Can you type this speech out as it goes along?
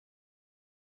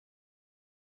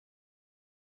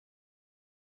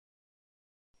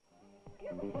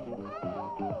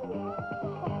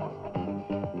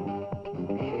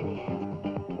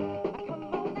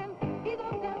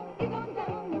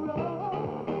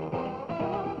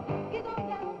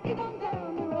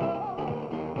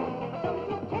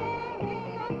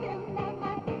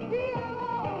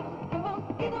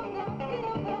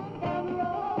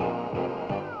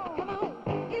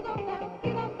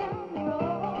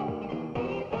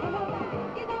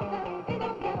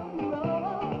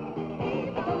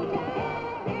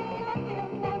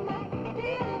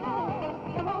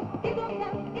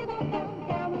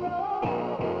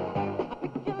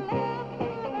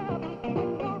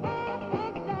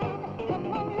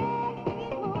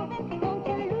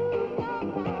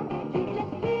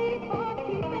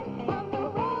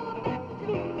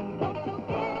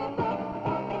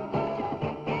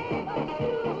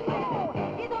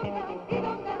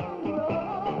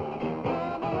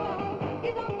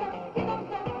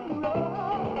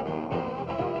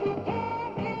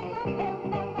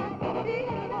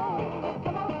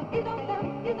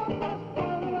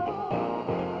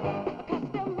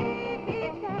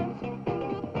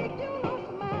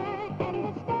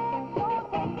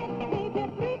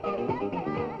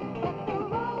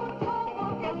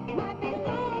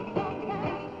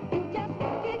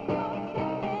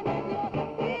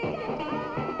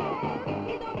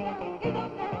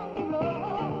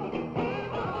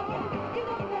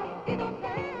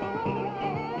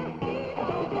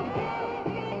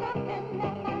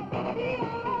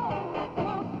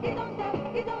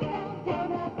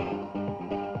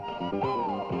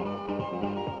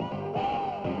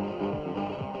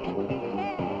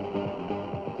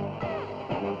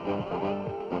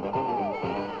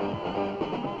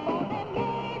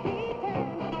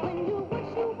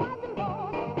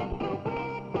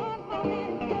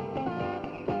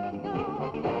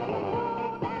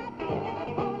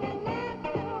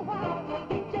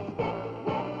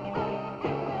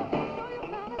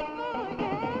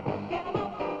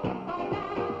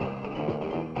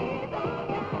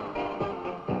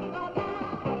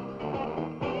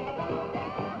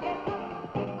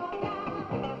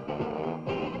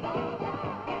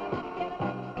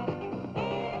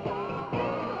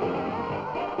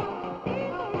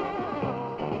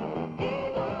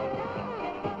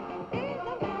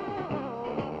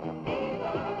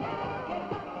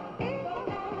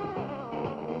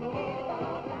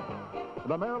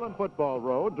The Maryland football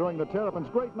road during the Terrapins'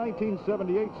 great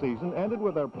 1978 season ended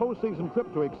with their postseason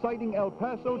trip to exciting El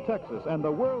Paso, Texas, and the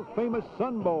world-famous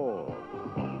Sun Bowl.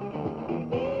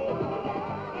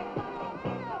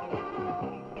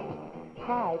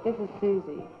 Hi, this is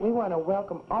Susie. We want to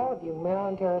welcome all of you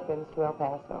Maryland Terrapins to El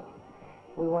Paso.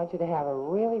 We want you to have a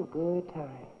really good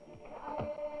time.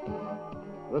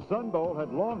 The Sun Bowl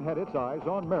had long had its eyes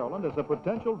on Maryland as a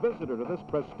potential visitor to this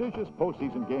prestigious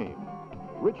postseason game.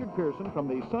 Richard Pearson from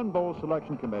the Sun Bowl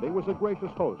Selection Committee was a gracious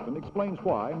host and explains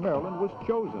why Maryland was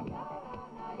chosen.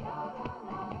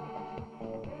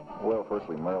 Well,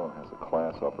 firstly, Maryland has a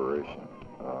class operation.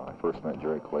 I first met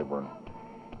Jerry Claiborne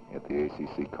at the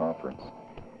ACC conference.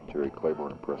 Jerry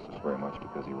Claiborne impressed us very much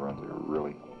because he runs a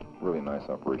really nice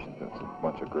operation. It's a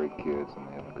bunch of great kids, and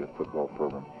they have a good football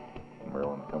program.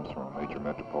 Maryland comes from a major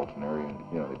metropolitan area, and,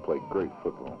 you know, they play great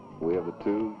football. We have the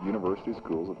two university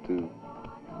schools of two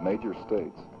major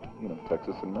states, you know,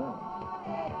 Texas and Maryland.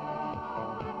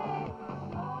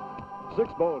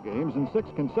 6 bowl games in 6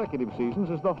 consecutive seasons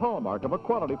is the hallmark of a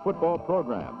quality football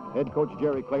program. Head coach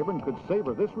Jerry Claiborne could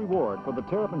savor this reward for the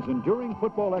Terrapins' enduring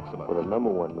football excellence. Well, the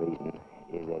number one reason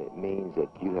is that it means that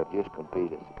you have just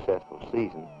completed a successful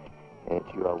season and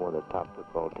that you are one of the top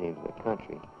football teams in the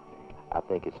country. I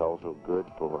think it's also good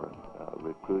for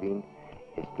recruiting.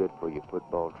 It's good for your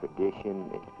football tradition.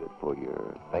 It's good for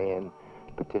your fan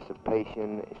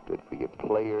participation. It's good for your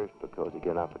players because they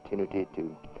get an opportunity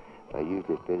to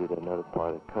usually visit another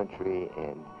part of the country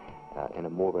and in a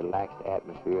more relaxed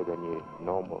atmosphere than your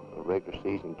normal regular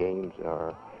season games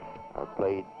are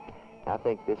played. I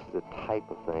think this is the type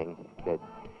of thing that,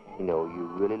 you know, you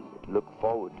really look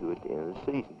forward to at the end of the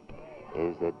season,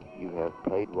 is that you have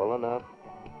played well enough,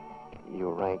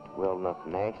 you're ranked well enough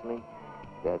nationally,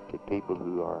 that the people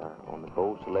who are on the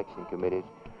bowl selection committees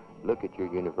look at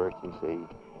your university and say,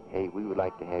 hey, we would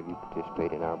like to have you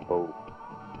participate in our bowl.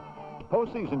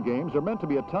 Postseason games are meant to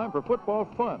be a time for football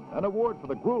fun, an award for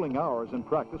the grueling hours in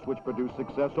practice which produce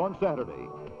success on Saturday.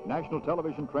 National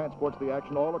television transports the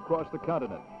action all across the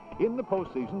continent. In the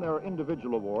postseason, there are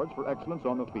individual awards for excellence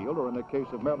on the field, or in the case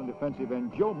of Maryland defensive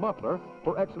end Joe Muffler,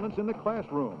 for excellence in the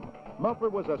classroom. Muffler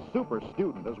was a super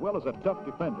student as well as a tough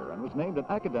defender and was named an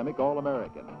academic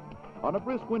All-American. On a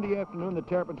brisk, windy afternoon, the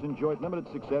Terrapins enjoyed limited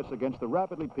success against the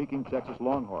rapidly peaking Texas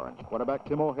Longhorns. Quarterback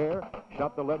Tim O'Hare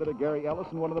shot the leather to Gary Ellis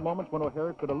in one of the moments when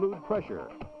O'Hare could elude pressure.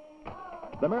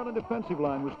 The Maryland defensive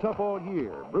line was tough all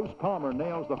year. Bruce Palmer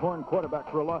nails the Horn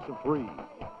quarterback for a loss of 3.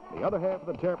 The other half of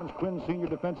the Terrapins' Quinn senior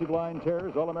defensive line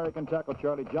terrors, All-American tackle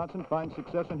Charlie Johnson finds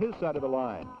success on his side of the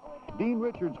line. Dean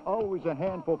Richards, always a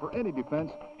handful for any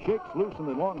defense, shakes loose in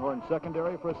the Longhorn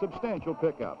secondary for a substantial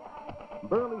pickup.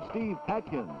 Burly Steve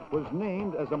Atkins was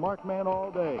named as a marked man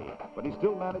all day, but he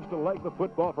still managed to leg the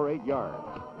football for 8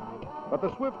 yards. But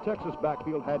the swift Texas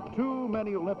backfield had too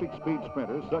many Olympic speed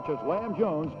sprinters, such as Lamb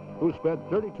Jones, who sped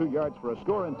 32 yards for a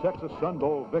score in Texas Sun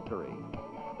Bowl victory.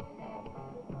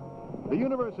 The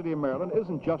University of Maryland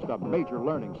isn't just a major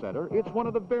learning center. It's one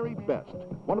of the very best,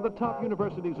 one of the top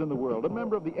universities in the world, a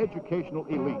member of the educational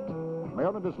elite.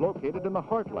 Maryland is located in the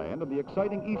heartland of the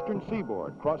exciting eastern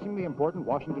seaboard, crossing the important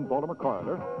Washington-Baltimore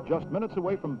corridor, just minutes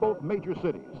away from both major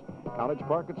cities. College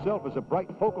Park itself is a bright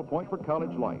focal point for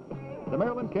college life. The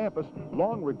Maryland campus,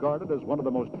 long regarded as one of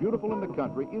the most beautiful in the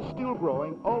country, is still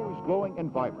growing, always glowing and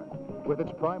vibrant. With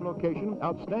its prime location,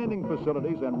 outstanding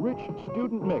facilities, and rich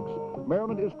student mix,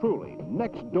 Maryland is truly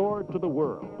next door to the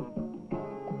world.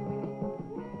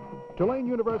 Tulane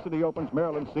University opens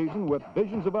Maryland's season with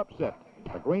visions of upset.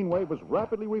 The Green Wave was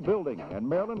rapidly rebuilding, and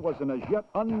Maryland was an as yet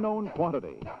unknown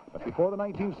quantity. But before the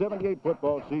 1978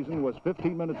 football season was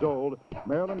 15 minutes old,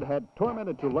 Maryland had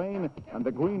tormented Tulane, and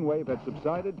the Green Wave had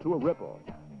subsided to a ripple.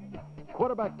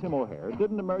 Quarterback Tim O'Hare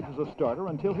didn't emerge as a starter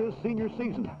until his senior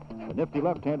season. The nifty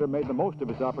left-hander made the most of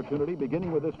his opportunity,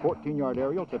 beginning with his 14-yard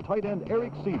aerial to tight end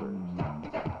Eric Sievers.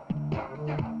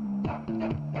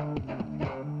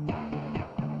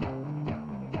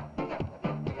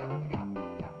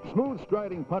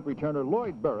 Smooth-striding punt returner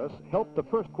Lloyd Burris helped the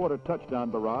first-quarter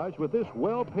touchdown barrage with this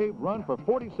well-paved run for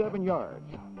 47 yards.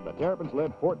 The Terrapins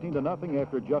led 14-0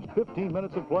 after just 15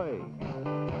 minutes of play.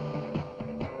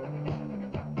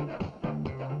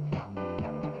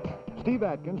 Steve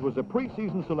Atkins was a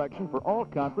preseason selection for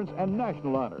all-conference and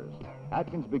national honors.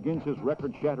 Atkins begins his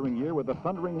record-shattering year with a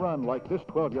thundering run like this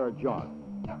 12-yard jaunt.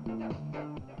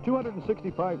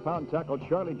 265-pound tackle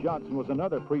Charlie Johnson was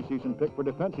another preseason pick for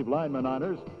defensive lineman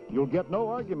honors. You'll get no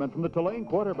argument from the Tulane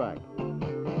quarterback.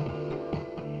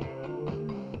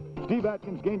 Steve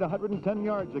Atkins gained 110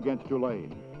 yards against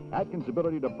Tulane. Atkins'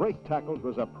 ability to break tackles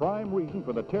was a prime reason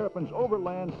for the Terrapins'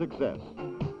 overland success.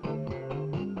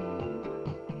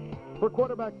 For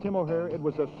quarterback Tim O'Hare, it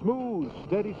was a smooth,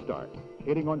 steady start,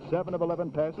 hitting on 7 of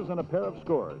 11 passes and a pair of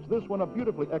scores. This one a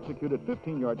beautifully executed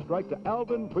 15-yard strike to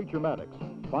Alvin Preacher Maddox.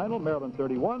 Final, Maryland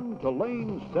 31,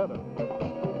 Tulane 7.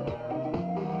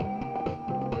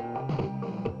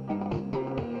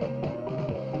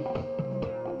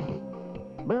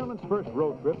 Maryland's first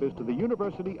road trip is to the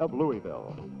University of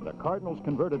Louisville. The Cardinals'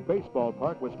 converted baseball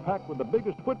park was packed with the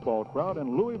biggest football crowd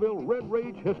in Louisville Red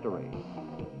Rage history.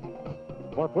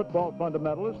 For football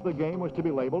fundamentalists, the game was to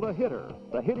be labeled a hitter.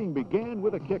 The hitting began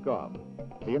with a kickoff.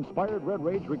 The inspired Red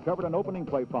Rage recovered an opening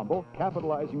play fumble,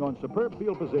 capitalizing on superb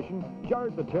field position,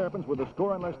 charged the Terrapins with a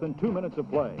score in less than 2 minutes of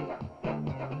play.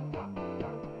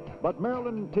 But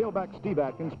Maryland tailback Steve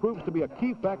Atkins proves to be a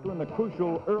key factor in the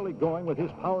crucial early going with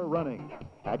his power running.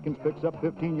 Atkins picks up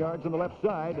 15 yards on the left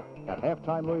side. At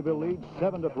halftime, Louisville leads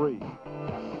 7-3.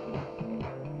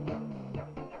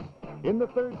 In the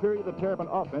third period, the Terrapin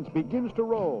offense begins to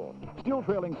roll. Still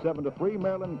trailing 7-3,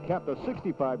 Maryland capped a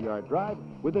 65-yard drive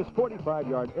with this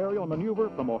 45-yard aerial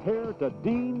maneuver from O'Hare to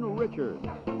Dean Richards.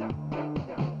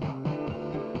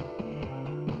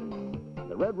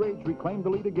 The Red Rage reclaimed the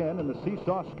lead again in the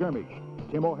seesaw skirmish.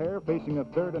 Tim O'Hare, facing a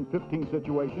 3rd and 15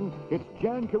 situation, hits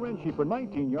Jan Karinci for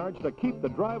 19 yards to keep the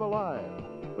drive alive.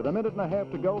 With a minute and a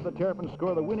half to go, the Terrapins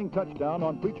score the winning touchdown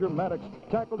on Preacher Maddox's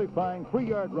tackle-defying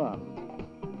 3-yard run.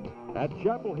 At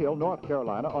Chapel Hill, North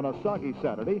Carolina, on a soggy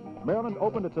Saturday, Maryland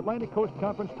opened its Atlantic Coast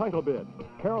Conference title bid.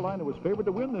 Carolina was favored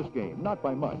to win this game, not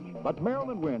by much. But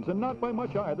Maryland wins, and not by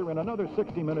much either, in another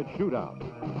 60-minute shootout.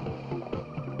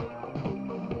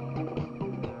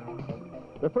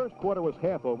 The first quarter was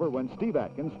half over when Steve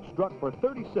Atkins struck for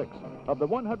 36 of the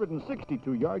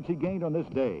 162 yards he gained on this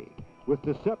day. With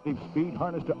deceptive speed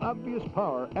harnessed to obvious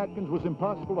power, Atkins was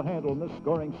impossible to handle in this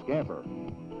scoring scamper.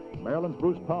 Maryland's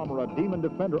Bruce Palmer, a demon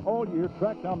defender all year,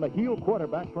 tracked down the heel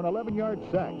quarterback for an 11-yard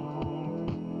sack.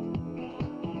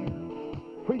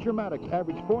 Preacher Maddox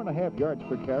averaged 4.5 yards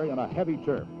per carry on a heavy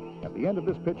turf. At the end of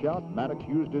this pitch out, Maddox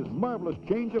used his marvelous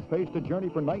change of pace to journey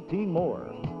for 19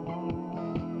 more.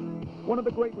 One of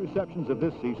the great receptions of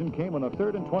this season came on a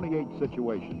 3rd and 28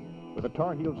 situation. With the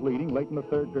Tar Heels leading late in the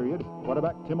third period,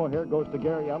 quarterback Tim O'Hare goes to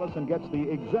Gary Ellis and gets the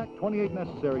exact 28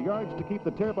 necessary yards to keep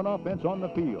the Terrapin offense on the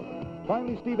field.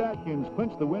 Finally, Steve Atkins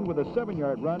clinched the win with a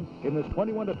 7-yard run in this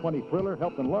 21-20 thriller,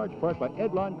 helped in large part by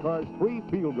Ed Loncar's 3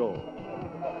 field goals.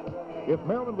 If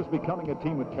Maryland was becoming a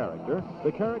team with character,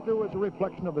 the character was a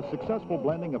reflection of the successful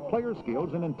blending of player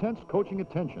skills and intense coaching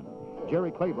attention.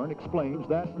 Jerry Claiborne explains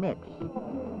that mix.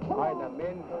 All right, now,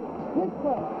 men,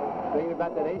 thinking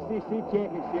about that ACC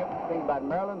championship, thinking about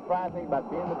Maryland pride, thinking about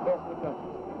being the best in the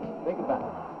country. Think about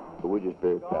it. But we're just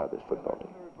very proud of this football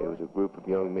team. It was a group of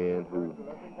young men who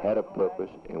had a purpose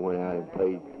and went out and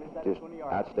played just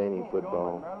outstanding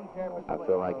football. I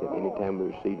feel like at any time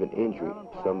we received an injury,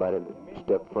 somebody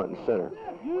stepped front and center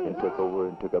and took over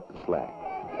and took up the slack.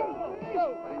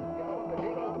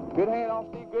 Good hand off,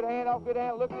 Steve. Good hand off. Good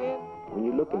hand. Look in. When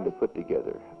you're looking to put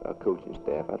together a coaching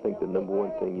staff, I think the number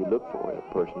one thing you look for in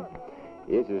a person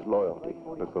is his loyalty,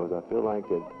 because I feel like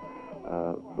that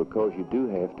because you do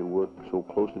have to work so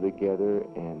closely together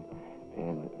and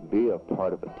be a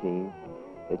part of a team,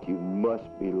 that you must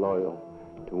be loyal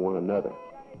to one another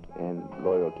and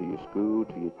loyal to your school,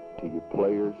 to your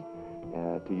players,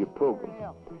 to your program.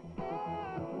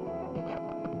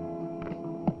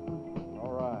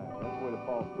 All right. That's the way to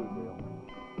fall through, Bill.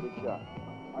 Good shot.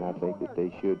 And I think that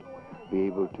they should be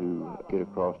able to get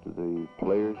across to the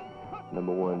players,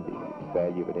 number one, the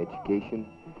value of an education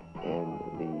and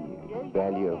the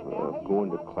value of going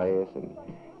to class and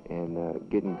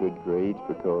getting good grades,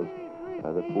 because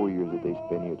the 4 years that they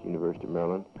spend here at the University of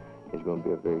Maryland is going to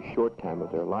be a very short time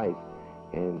of their life.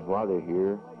 And while they're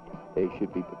here, they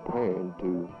should be preparing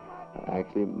to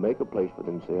actually make a place for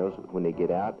themselves when they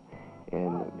get out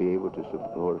and be able to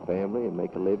support a family and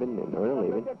make a living and earn a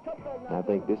living. And I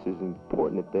think this is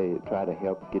important that they try to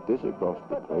help get this across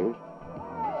to the players.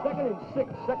 2nd and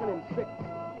 6. 2nd and 6.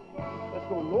 Let's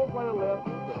go north, right, and left.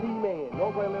 C-man.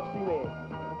 North, right, left, C-man.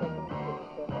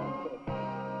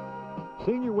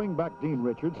 Senior wingback Dean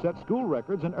Richards set school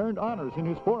records and earned honors in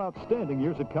his 4 outstanding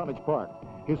years at College Park.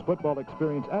 His football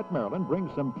experience at Maryland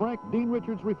brings some frank Dean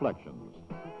Richards reflections.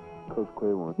 Coach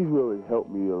Claiborne, he's really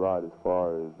helped me a lot as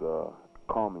far as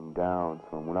calming down.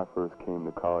 So when I first came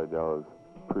to college, I was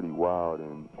pretty wild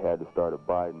and had to start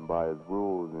abiding by his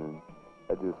rules, and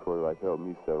that just sort of like helped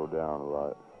me settle down a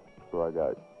lot. So I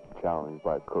got challenged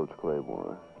by Coach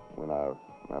Claiborne. When I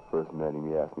first met him,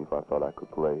 he asked me if I thought I could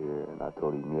play here, and I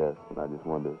told him yes, and I just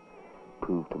wanted to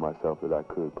prove to myself that I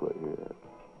could play here.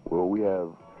 Well, we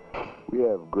have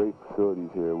great facilities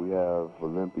here. We have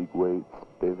Olympic weights.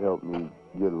 They've helped me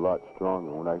get a lot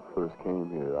stronger. When I first came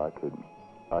here, I could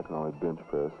only bench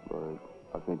press,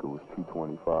 I think it was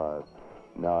 225.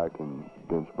 Now I can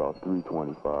bench about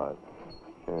 325.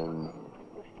 And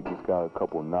we just got a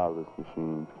couple novice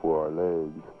machines for our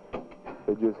legs.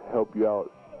 They just help you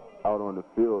out on the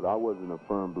field. I wasn't a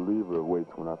firm believer of weights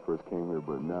when I first came here,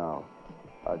 but now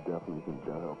I definitely think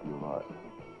they'll help you a lot.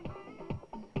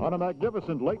 On a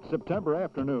magnificent late September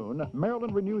afternoon,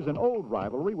 Maryland renews an old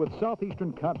rivalry with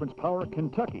Southeastern Conference power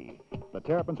Kentucky. The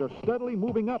Terrapins are steadily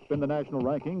moving up in the national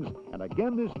rankings, and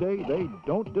again this day they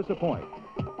don't disappoint.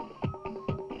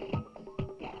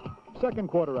 Second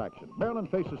quarter action. Maryland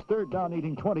faces third down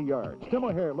needing 20 yards. Tim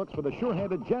O'Hare looks for the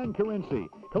sure-handed Jan Carinci.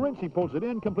 Carinci pulls it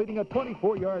in, completing a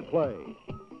 24-yard play.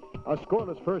 A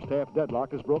scoreless first half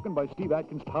deadlock is broken by Steve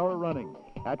Atkins' power running.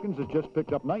 Atkins has just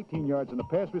picked up 19 yards in the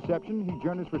pass reception. He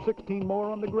journeys for 16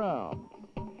 more on the ground.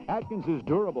 Atkins is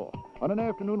durable. On an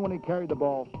afternoon when he carried the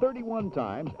ball 31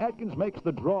 times, Atkins makes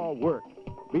the draw work.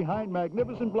 Behind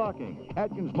magnificent blocking,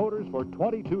 Atkins motors for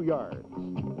 22 yards.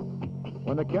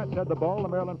 When the Cats had the ball, the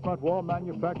Maryland front wall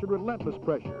manufactured relentless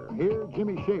pressure. Here,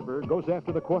 Jimmy Shaver goes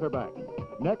after the quarterback.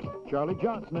 Next, Charlie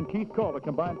Johnson and Keith Calder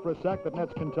combined for a sack that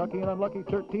nets Kentucky an unlucky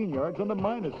 13 yards on the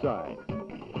minus side.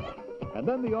 And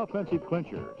then the offensive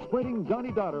clincher. Sprinting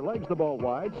Donnie Dotter legs the ball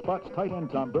wide, spots tight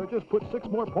end Tom Burgess, puts 6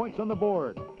 more points on the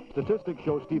board. Statistics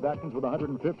show Steve Atkins with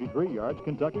 153 yards,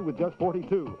 Kentucky with just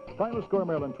 42. Final score,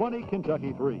 Maryland 20,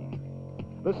 Kentucky 3.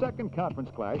 The second conference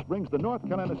clash brings the North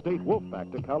Carolina State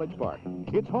Wolfpack to College Park.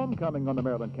 It's homecoming on the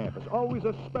Maryland campus, always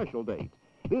a special date.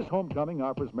 This homecoming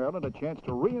offers Maryland a chance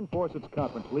to reinforce its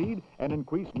conference lead and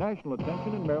increase national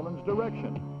attention in Maryland's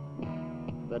direction.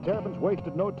 The Terrapins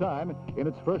wasted no time. In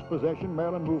its first possession,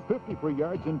 Maryland moved 53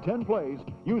 yards in 10 plays,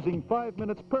 using 5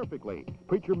 minutes perfectly.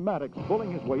 Preacher Maddox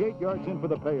pulling his way 8 yards in for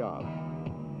the payoff.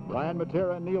 Brian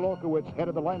Matera and Neil Olkowitz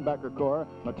headed the linebacker corps.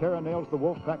 Matera nails the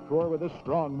Wolfpack corps with a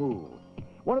strong move.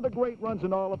 One of the great runs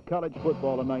in all of college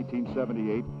football in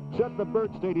 1978 set the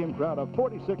Byrd Stadium crowd of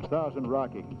 46,000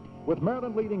 rocking. With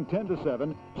Maryland leading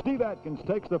 10-7, Steve Atkins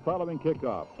takes the following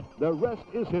kickoff. The rest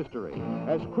is history,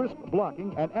 as crisp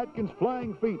blocking and Atkins'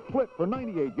 flying feet flip for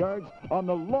 98 yards on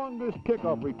the longest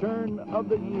kickoff return of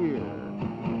the year.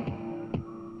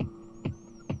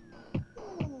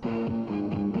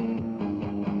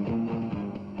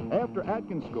 After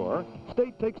Atkins' score,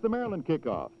 State takes the Maryland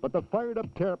kickoff, but the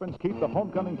fired-up Terrapins keep the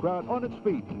homecoming crowd on its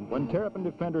feet when Terrapin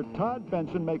defender Todd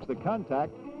Benson makes the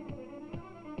contact,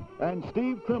 and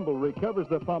Steve Trimble recovers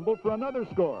the fumble for another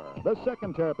score, the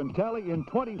second Terrapin tally in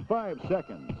 25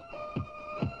 seconds.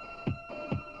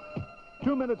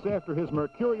 2 minutes after his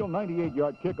mercurial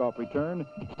 98-yard kickoff return,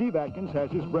 Steve Atkins has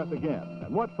his breath again,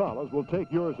 and what follows will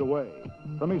take yours away.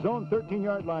 From his own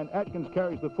 13-yard line, Atkins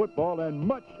carries the football and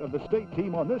much of the State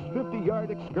team on this 50-yard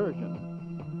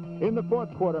excursion. In the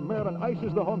fourth quarter, Maryland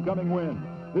ices the homecoming win.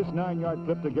 This 9-yard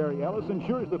flip to Gary Ellis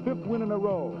ensures the 5th win in a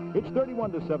row. It's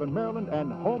 31-7 Maryland,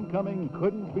 and homecoming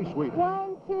couldn't be sweeter.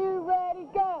 1, 2, ready,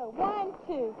 go. 1,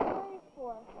 2, 3,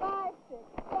 4, 5, 6,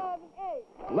 7,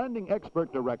 8. Lending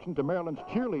expert direction to Maryland's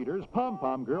cheerleaders,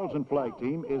 pom-pom girls, and flag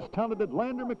team is talented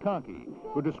Lander McConkey,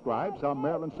 who describes how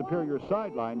Maryland's superior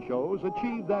sideline shows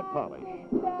achieved that polish. 7,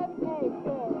 8,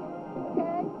 good.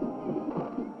 Okay?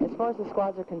 As far as the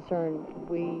squads are concerned,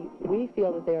 we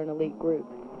feel that they're an elite group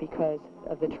because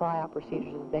of the tryout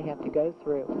procedures that they have to go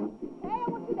through. Hey, I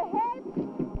want you to head,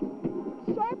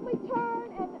 sharply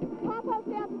turn, and pop-up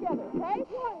down together, okay? 1,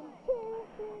 2,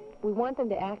 3. We want them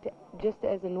to act just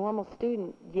as a normal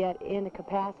student, yet in the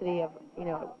capacity of,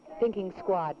 thinking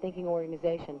squad, thinking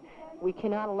organization. We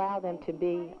cannot allow them to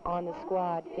be on the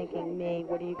squad thinking me,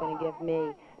 what are you going to give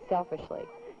me, selfishly.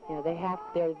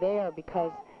 They're there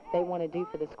because they want to do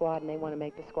for the squad and they want to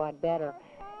make the squad better,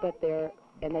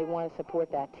 and they want to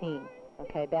support that team,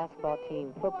 okay, basketball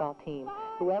team, football team,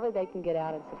 whoever they can get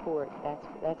out and support,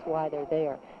 that's why they're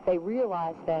there. They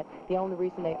realize that the only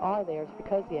reason they are there is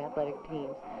because of the athletic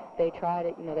teams. They try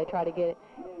to get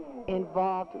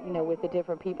involved, with the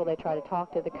different people. They try to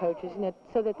talk to the coaches,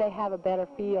 so that they have a better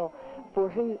feel for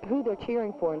who they're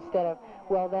cheering for instead of,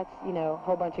 well, that's, a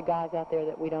whole bunch of guys out there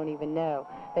that we don't even know.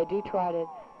 They do try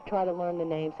to learn the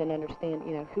names and understand,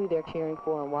 who they're cheering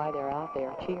for and why they're out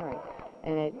there cheering.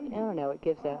 And it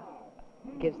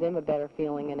gives them a better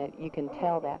feeling, and you can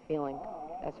tell that feeling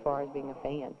as far as being a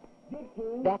fan.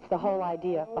 That's the whole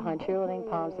idea behind cheerleading,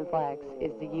 palms, and flags,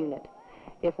 is the unit.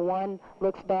 If one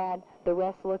looks bad, the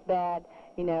rest look bad.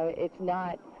 It's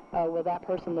not, well, that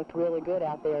person looked really good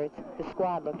out there. It's the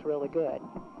squad looked really good.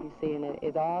 You see, and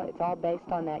it's all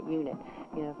based on that unit.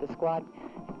 If the squad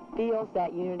feels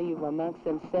that unity amongst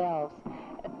themselves,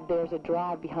 there's a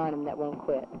drive behind them that won't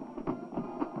quit.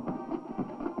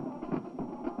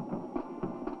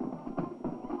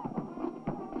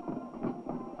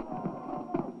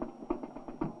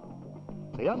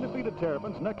 The undefeated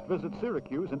Terrapins next visit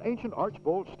Syracuse in ancient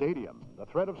Archbold Stadium. The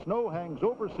threat of snow hangs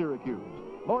over Syracuse.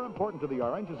 More important to the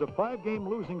Orange is a 5-game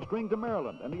losing string to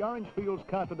Maryland, and the Orange feels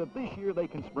confident this year they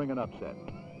can spring an upset.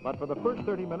 But for the first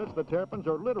 30 minutes, the Terrapins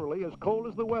are literally as cold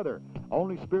as the weather.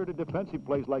 Only spirited defensive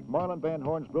plays like Marlon Van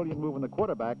Horn's brilliant move in the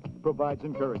quarterback provides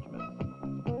encouragement.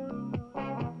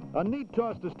 A neat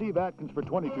toss to Steve Atkins for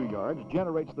 22 yards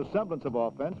generates the semblance of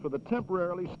offense for the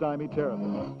temporarily stymied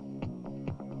Terrapins.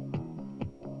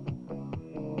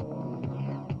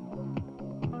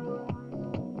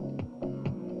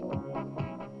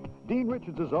 Dean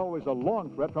Richards is always a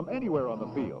long threat from anywhere on the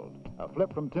field. A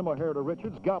flip from Tim O'Hare to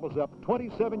Richards gobbles up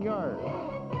 27 yards.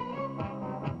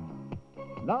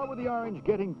 Now with the Orange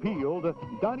getting peeled,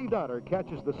 Donnie Dotter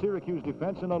catches the Syracuse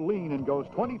defense in a lean and goes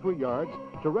 23 yards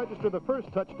to register the first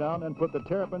touchdown and put the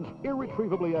Terrapins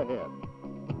irretrievably ahead.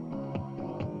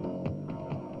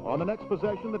 On the next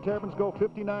possession, the Terrapins go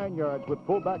 59 yards with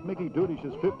fullback Mickey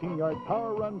Dudish's 15-yard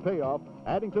power run payoff,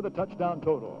 adding to the touchdown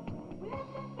total.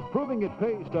 Proving it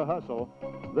pays to hustle,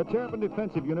 the Terrapin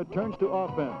defensive unit turns to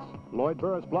offense. Lloyd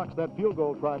Burris blocks that field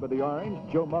goal try by the Orange.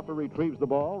 Joe Muffer retrieves the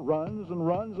ball, runs and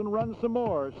runs and runs some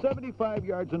more, 75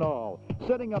 yards in all,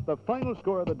 setting up the final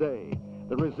score of the day.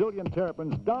 The resilient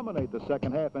Terrapins dominate the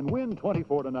second half and win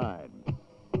 24-9.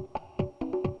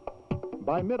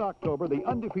 By mid-October, the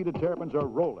undefeated Terrapins are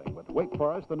rolling, with Wake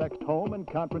Forest the next home and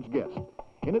conference guest.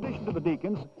 In addition to the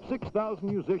Deacons, 6,000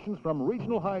 musicians from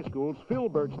regional high schools fill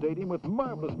Byrd Stadium with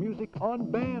marvelous music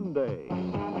on Band Day.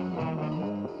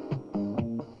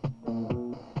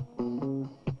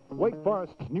 Wake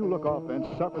Forest's new-look offense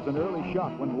suffers an early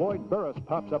shock when Lloyd Burris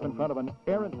pops up in front of an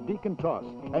errant Deacon toss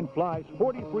and flies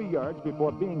 43 yards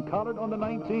before being collared on the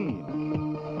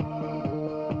 19.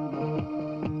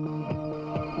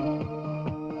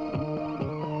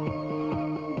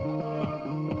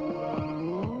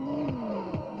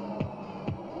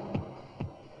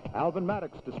 Alvin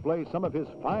Maddox displays some of his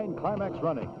fine climax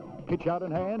running. Pitch out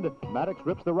in hand, Maddox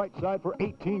rips the right side for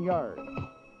 18 yards.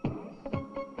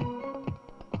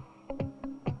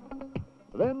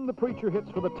 Then the preacher hits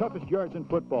for the toughest yards in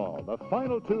football, the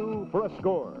final two for a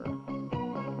score.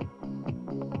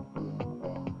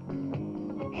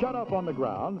 Shut off on the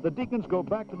ground, the Deacons go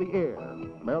back to the air.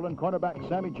 Maryland cornerback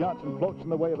Sammy Johnson floats in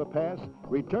the way of a pass,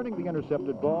 returning the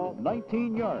intercepted ball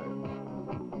 19 yards.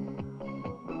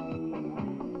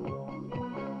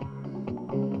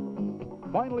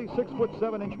 Finally,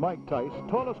 6'7" Mike Tice,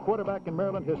 tallest quarterback in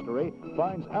Maryland history,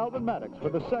 finds Alvin Maddox for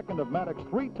the second of Maddox's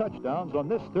 3 touchdowns on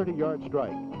this 30-yard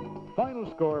strike. Final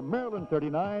score, Maryland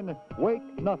 39, Wake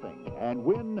nothing, and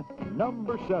win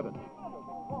number 7.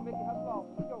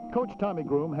 Coach Tommy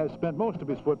Groom has spent most of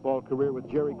his football career with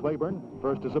Jerry Claiborne,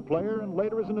 first as a player and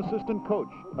later as an assistant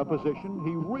coach, a position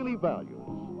he really values.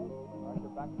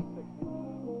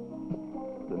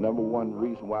 The number one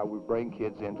reason why we bring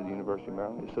kids into the University of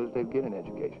Maryland is so that they get an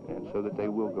education and so that they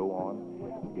will go on,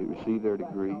 receive their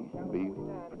degree, and be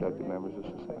productive members of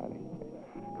society.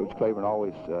 Coach Claiborne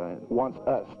always wants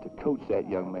us to coach that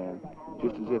young man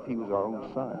just as if he was our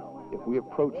own son. If we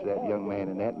approach that young man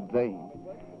in that vein,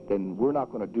 then we're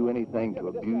not going to do anything to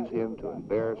abuse him, to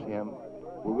embarrass him.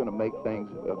 We're going to make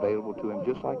things available to him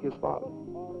just like his father.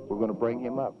 We're going to bring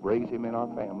him up, raise him in our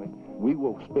family. We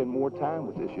will spend more time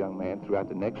with this young man throughout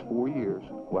the next 4 years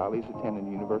while he's attending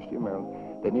the University of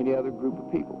Maryland than any other group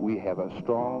of people. We have a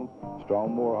strong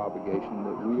moral obligation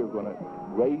that we are going to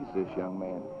raise this young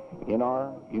man in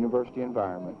our university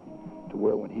environment to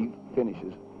where when he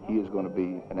finishes, he is going to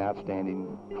be an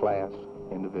outstanding class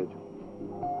individual.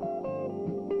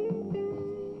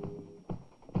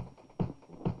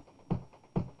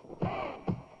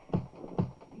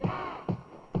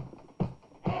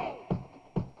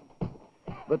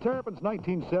 The Terrapins'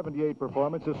 1978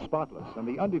 performance is spotless, and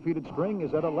the undefeated string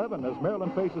is at 11 as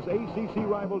Maryland faces ACC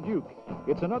rival Duke.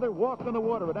 It's another walk on the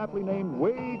water at aptly named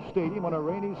Wade Stadium on a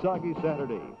rainy, soggy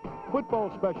Saturday.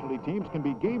 Football specialty teams can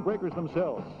be game breakers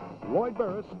themselves. Lloyd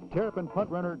Burris, Terrapin punt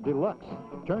runner deluxe,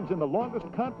 turns in the longest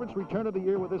conference return of the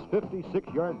year with his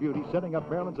 56-yard beauty, setting up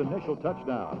Maryland's initial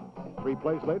touchdown. 3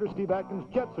 plays later, Steve Atkins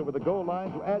jets over the goal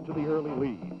line to add to the early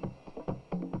lead.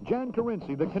 Jan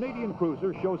Carinci, the Canadian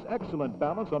cruiser, shows excellent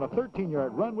balance on a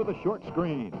 13-yard run with a short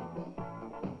screen.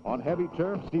 On heavy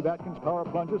turf, Steve Atkins power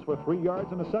plunges for 3 yards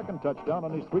and a second touchdown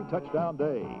on his 3-touchdown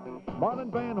day.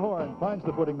 Marlon Van Horn finds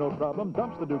the footing no problem,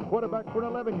 dumps the Duke quarterback for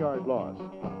an 11-yard loss.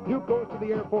 Duke goes to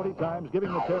the air 40 times,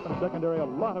 giving the Terrapin secondary a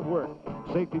lot of work.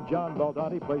 Safety John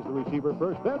Baldani plays the receiver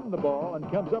first, then the ball, and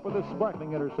comes up with a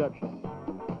sparkling interception.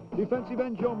 Defensive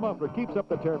end Joe Muffler keeps up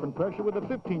the Terrapin pressure with a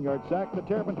 15-yard sack. The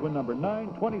Terrapins win number 9,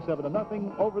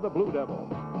 27-0 over the Blue Devils.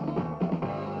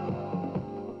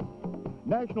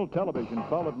 National television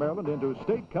followed Maryland into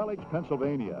State College,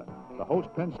 Pennsylvania. The host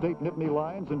Penn State Nittany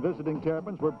Lions and visiting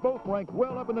Terrapins were both ranked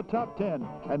well up in the top 10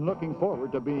 and looking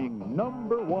forward to being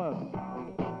number 1.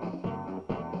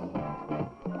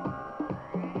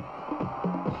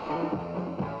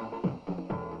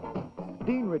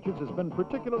 Dean Richards has been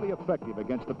particularly effective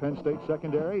against the Penn State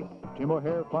secondary. Tim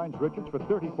O'Hare finds Richards for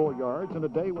 34 yards in a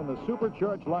day when the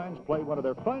supercharged Lions play one of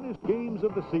their finest games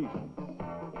of the season.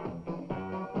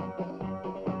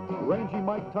 Rangy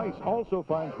Mike Tice also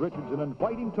finds Richards an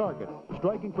inviting target,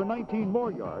 striking for 19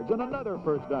 more yards and another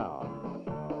first down.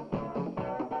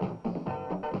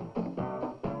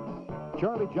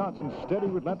 Charlie Johnson's steady,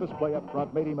 relentless play up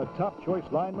front made him a top-choice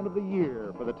lineman of the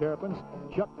year for the Terrapins.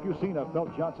 Chuck Fusina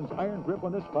felt Johnson's iron grip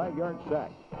on this 5-yard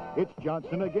sack. It's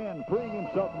Johnson again, freeing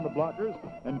himself from the blockers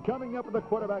and coming up with the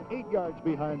quarterback 8 yards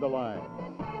behind the line.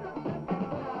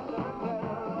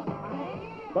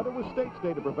 But it was State's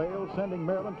day to prevail, sending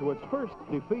Maryland to its first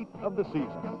defeat of the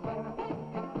season.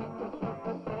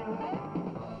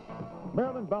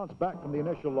 Maryland bounced back from the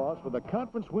initial loss with a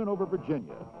conference win over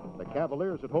Virginia. The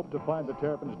Cavaliers had hoped to find the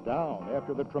Terrapins down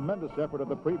after the tremendous effort of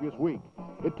the previous week.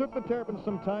 It took the Terrapins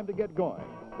some time to get going.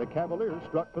 The Cavaliers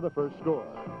struck for the first score.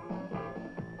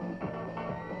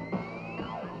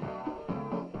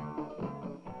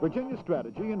 Virginia's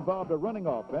strategy involved a running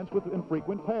offense with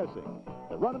infrequent passing.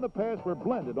 The run and the pass were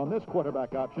blended on this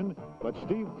quarterback option, but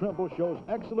Steve Trimble shows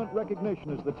excellent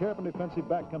recognition as the Terrapin defensive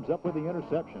back comes up with the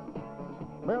interception.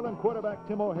 Maryland quarterback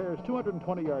Tim O'Hare's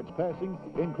 220 yards passing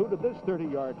included this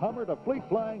 30-yard hummer to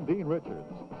fleet-flying Dean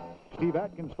Richards. Steve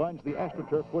Atkins finds the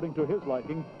AstroTurf footing to his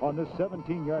liking on this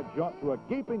 17-yard jaunt through a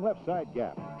gaping left side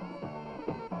gap.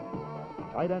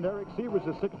 Tight end Eric Severs'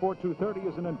 6'4", 230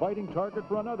 is an inviting target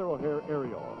for another O'Hare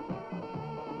aerial.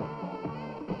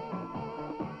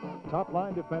 top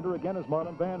line defender again is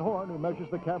Marlon Van Horn, who measures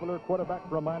the Cavalier quarterback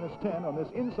for a -10 on this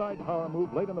inside power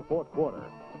move late in the fourth quarter.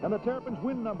 And the Terrapins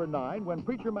win number 9 when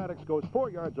Preacher Maddox goes 4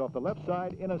 yards off the left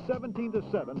side in a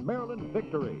 17-7 Maryland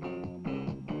victory.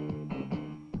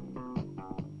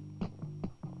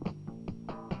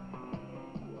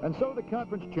 And so the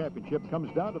conference championship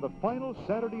comes down to the final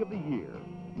Saturday of the year.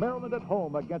 Maryland at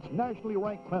home against nationally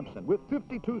ranked Clemson with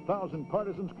 52,000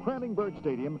 partisans cramming Byrd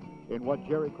Stadium in what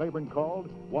Jerry Claiborne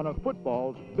called one of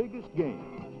football's biggest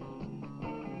games.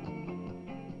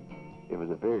 It was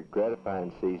a very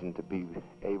gratifying season to be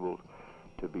able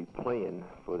to be playing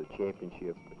for the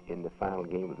championship in the final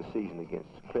game of the season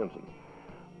against Clemson.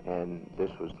 And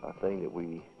this was a thing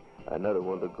that another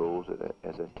one of the goals that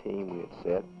as a team we had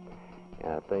set.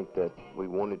 And I think that we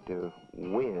wanted to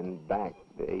win back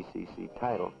the ACC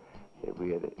title that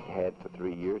we had for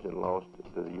 3 years and lost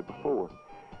the year before.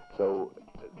 So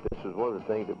this was one of the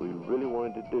things that we really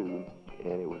wanted to do,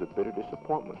 and it was a bitter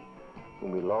disappointment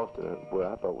when we lost what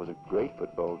I thought was a great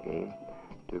football game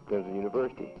to Clemson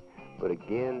University. But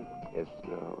again, as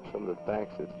some of the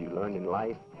facts that you learn in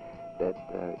life, that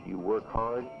you work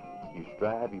hard, you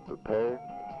strive, you prepare,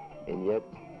 and yet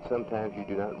sometimes you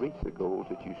do not reach the goals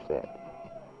that you set.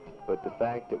 But the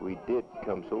fact that we did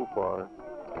come so far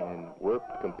and we're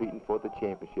competing for the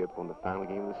championship on the final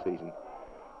game of the season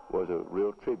was a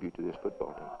real tribute to this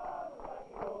football team.